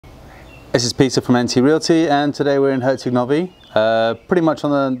This is Peter from NT Realty, and today we're in Herceg Novi, pretty much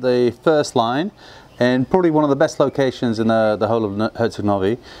on the first line, and probably one of the best locations in the whole of Herceg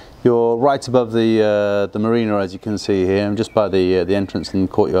Novi. You're right above the Marina, as you can see here, and just by the entrance and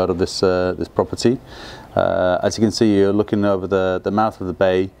courtyard of this property. As you can see, you're looking over the mouth of the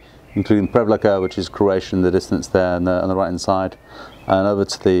bay, including Prevlaka, which is Croatia in the distance there on the right hand side, and over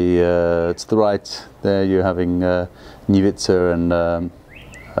to the right there you're having Njivica and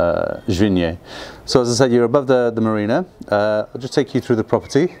Žvinje. So as I said, you're above the Marina. I'll just take you through the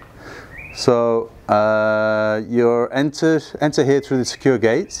property. So you're enter here through the secure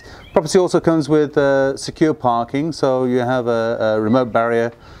gates. Property also comes with secure parking, so you have a remote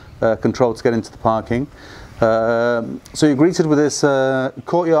barrier control to get into the parking. So you're greeted with this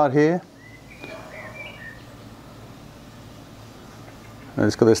courtyard here. And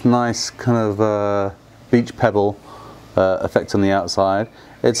it's got this nice kind of beach pebble effect on the outside.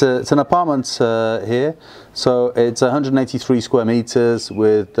 It's an apartment here, so it's 183 square meters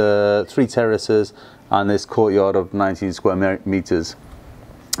with 3 terraces and this courtyard of 19 square meters.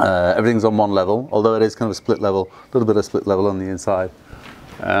 Everything's on one level, although it is kind of a split level, a little bit of split level on the inside.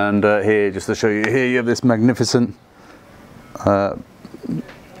 And here, just to show you, here you have this magnificent, I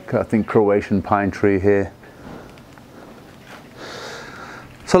think, Croatian pine tree here.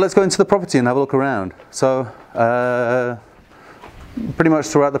 So let's go into the property and have a look around. So pretty much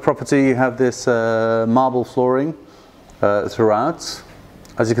throughout the property you have this marble flooring throughout.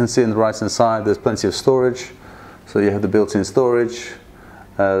 As you can see on the right hand side, there's plenty of storage. So you have the built-in storage.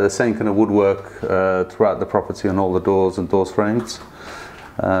 The same kind of woodwork throughout the property on all the doors and door frames.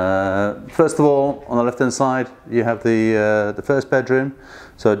 First of all, on the left hand side you have the first bedroom.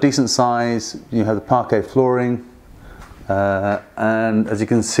 So a decent size. You have the parquet flooring. And as you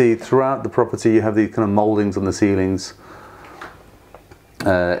can see throughout the property you have these kind of mouldings on the ceilings.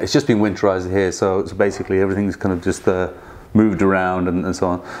 It's just been winterized here, so basically everything's kind of just moved around and so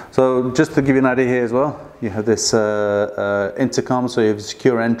on. So just to give you an idea here as well, you have this intercom, so you have a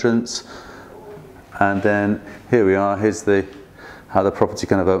secure entrance, and then here we are. Here's how the property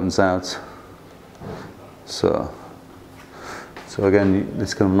kind of opens out. So again,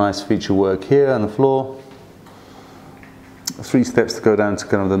 this kind of nice feature work here on the floor. 3 steps to go down to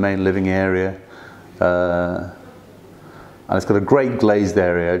kind of the main living area. And it's got a great glazed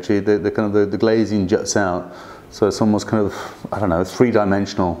area. Actually, the glazing juts out, so it's almost kind of, I don't know,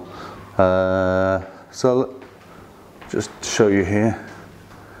 3-dimensional. So just show you here.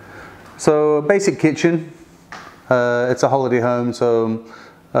 So a basic kitchen. It's a holiday home, so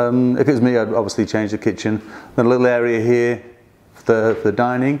if it was me, I'd obviously change the kitchen. Then a little area here for the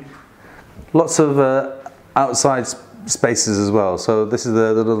dining. Lots of outside spaces as well. So this is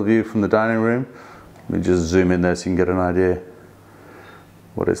the little view from the dining room. Let me just zoom in there so you can get an idea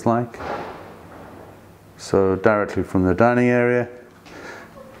what it's like. So directly from the dining area,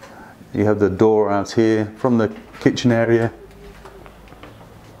 you have the door out here from the kitchen area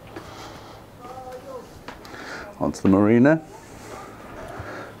onto the marina,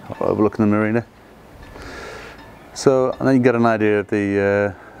 overlooking the marina. So and then you get an idea of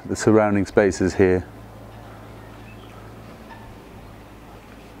the surrounding spaces here.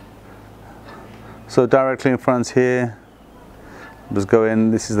 So directly in front here, just go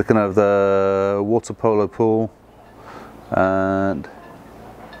in. This is the kind of the water polo pool, and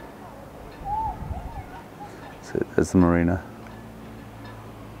there's the marina.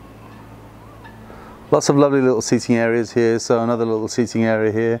 Lots of lovely little seating areas here. So another little seating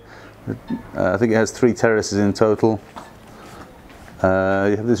area here. I think it has 3 terraces in total. You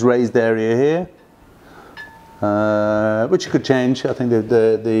have this raised area here. Which you could change. I think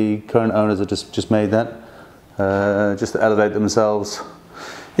the current owners have just made that just to elevate themselves.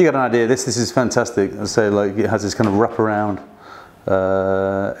 You got an idea. This is fantastic. I say, like, it has this kind of wraparound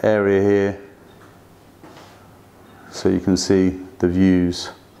area here, so you can see the views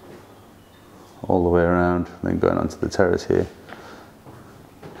all the way around. Then going onto the terrace here.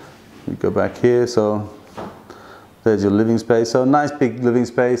 You go back here. So there's your living space. So nice big living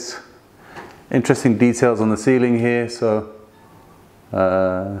space. Interesting details on the ceiling here, so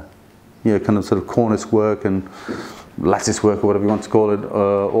yeah, kind of sort of cornice work and lattice work, or whatever you want to call it,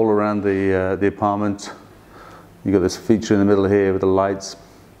 all around the apartment. You got this feature in the middle here with the lights.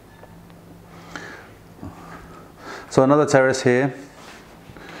 So another terrace here.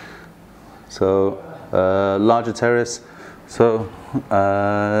 So larger terrace. So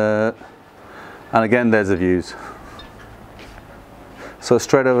and again, there's the views. So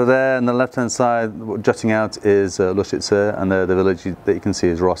straight over there on the left hand side, jutting out is Lušice, and the village that you can see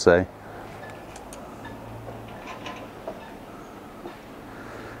is Herceg.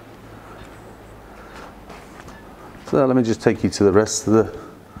 So let me just take you to the rest of the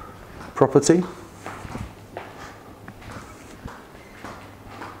property.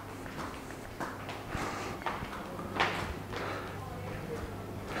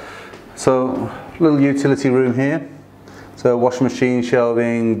 So, little utility room here. So washing machine,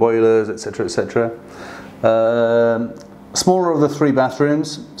 shelving, boilers, etc., etc. Smaller of the 3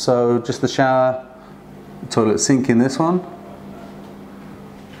 bathrooms, so just the shower, toilet, sink in this one.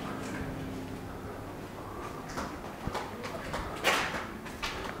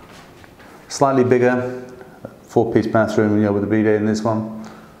 Slightly bigger, 4-piece bathroom, you know, with a bidet in this one.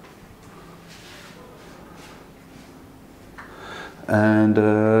 And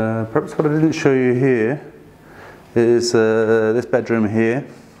perhaps what I didn't show you here is this bedroom here.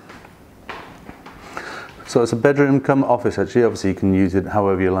 So it's a bedroom come office actually, obviously you can use it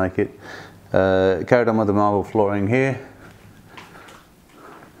however you like it. Carried on with the marble flooring here.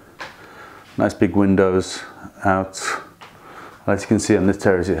 Nice big windows out. As you can see on this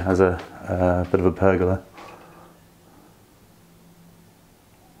terrace it has a bit of a pergola.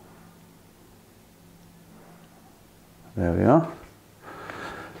 There we are.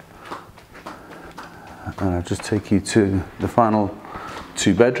 And I'll just take you to the final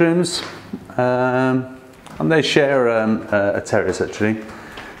 2 bedrooms. And they share a terrace actually.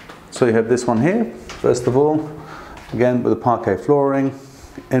 So you have this one here, first of all, again with the parquet flooring,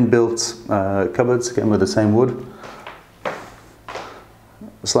 inbuilt cupboards, again with the same wood.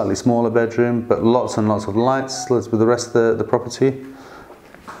 A slightly smaller bedroom, but lots and lots of lights, with the rest of the property.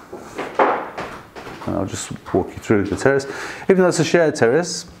 And I'll just walk you through the terrace. Even though it's a shared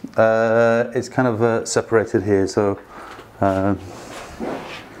terrace, it's kind of separated here. So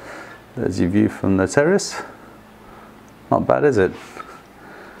there's your view from the terrace. Not bad, is it?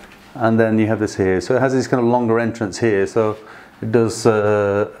 And then you have this here. So it has this kind of longer entrance here. So it does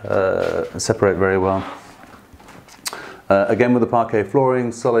separate very well. Again with the parquet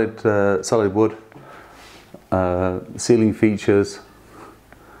flooring, solid wood, ceiling features.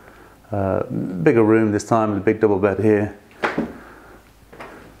 Bigger room this time with a big double bed here.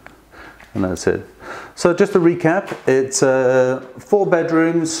 And that's it. So just to recap, it's 4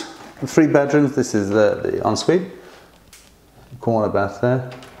 bedrooms, 3 bedrooms. This is the ensuite. Corner bath there.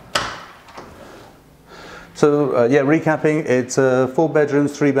 So yeah, recapping, it's 4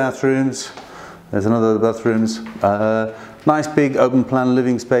 bedrooms, 3 bathrooms. There's another bathrooms. Nice big open plan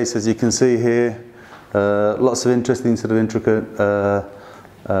living space as you can see here. Lots of interesting sort of intricate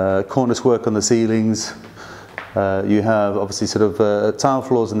cornice work on the ceilings. You have obviously sort of tile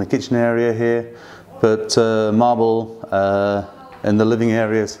floors in the kitchen area here, but marble in the living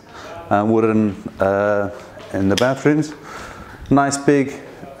areas and wooden in the bathrooms. Nice big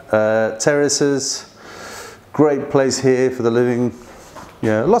terraces. Great place here for the living.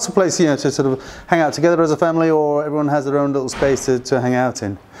 Yeah, lots of places, you know, to sort of hang out together as a family, or everyone has their own little space to hang out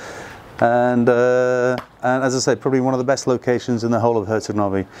in. And as I say, probably one of the best locations in the whole of Herceg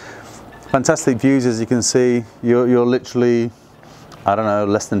Novi. Fantastic views, as you can see. You're literally, I don't know,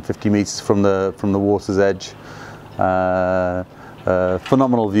 less than 50 meters from the water's edge.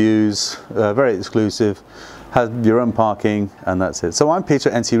 Phenomenal views, very exclusive. Has your own parking, and that's it. So I'm Peter,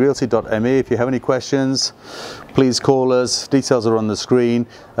 ntrealty.me. If you have any questions, please call us. Details are on the screen.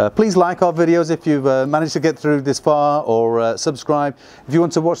 Please like our videos if you've managed to get through this far, or subscribe. If you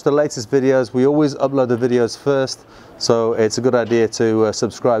want to watch the latest videos, we always upload the videos first, so it's a good idea to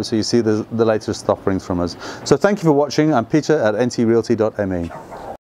subscribe so you see the latest offerings from us. So thank you for watching. I'm Peter at ntrealty.me.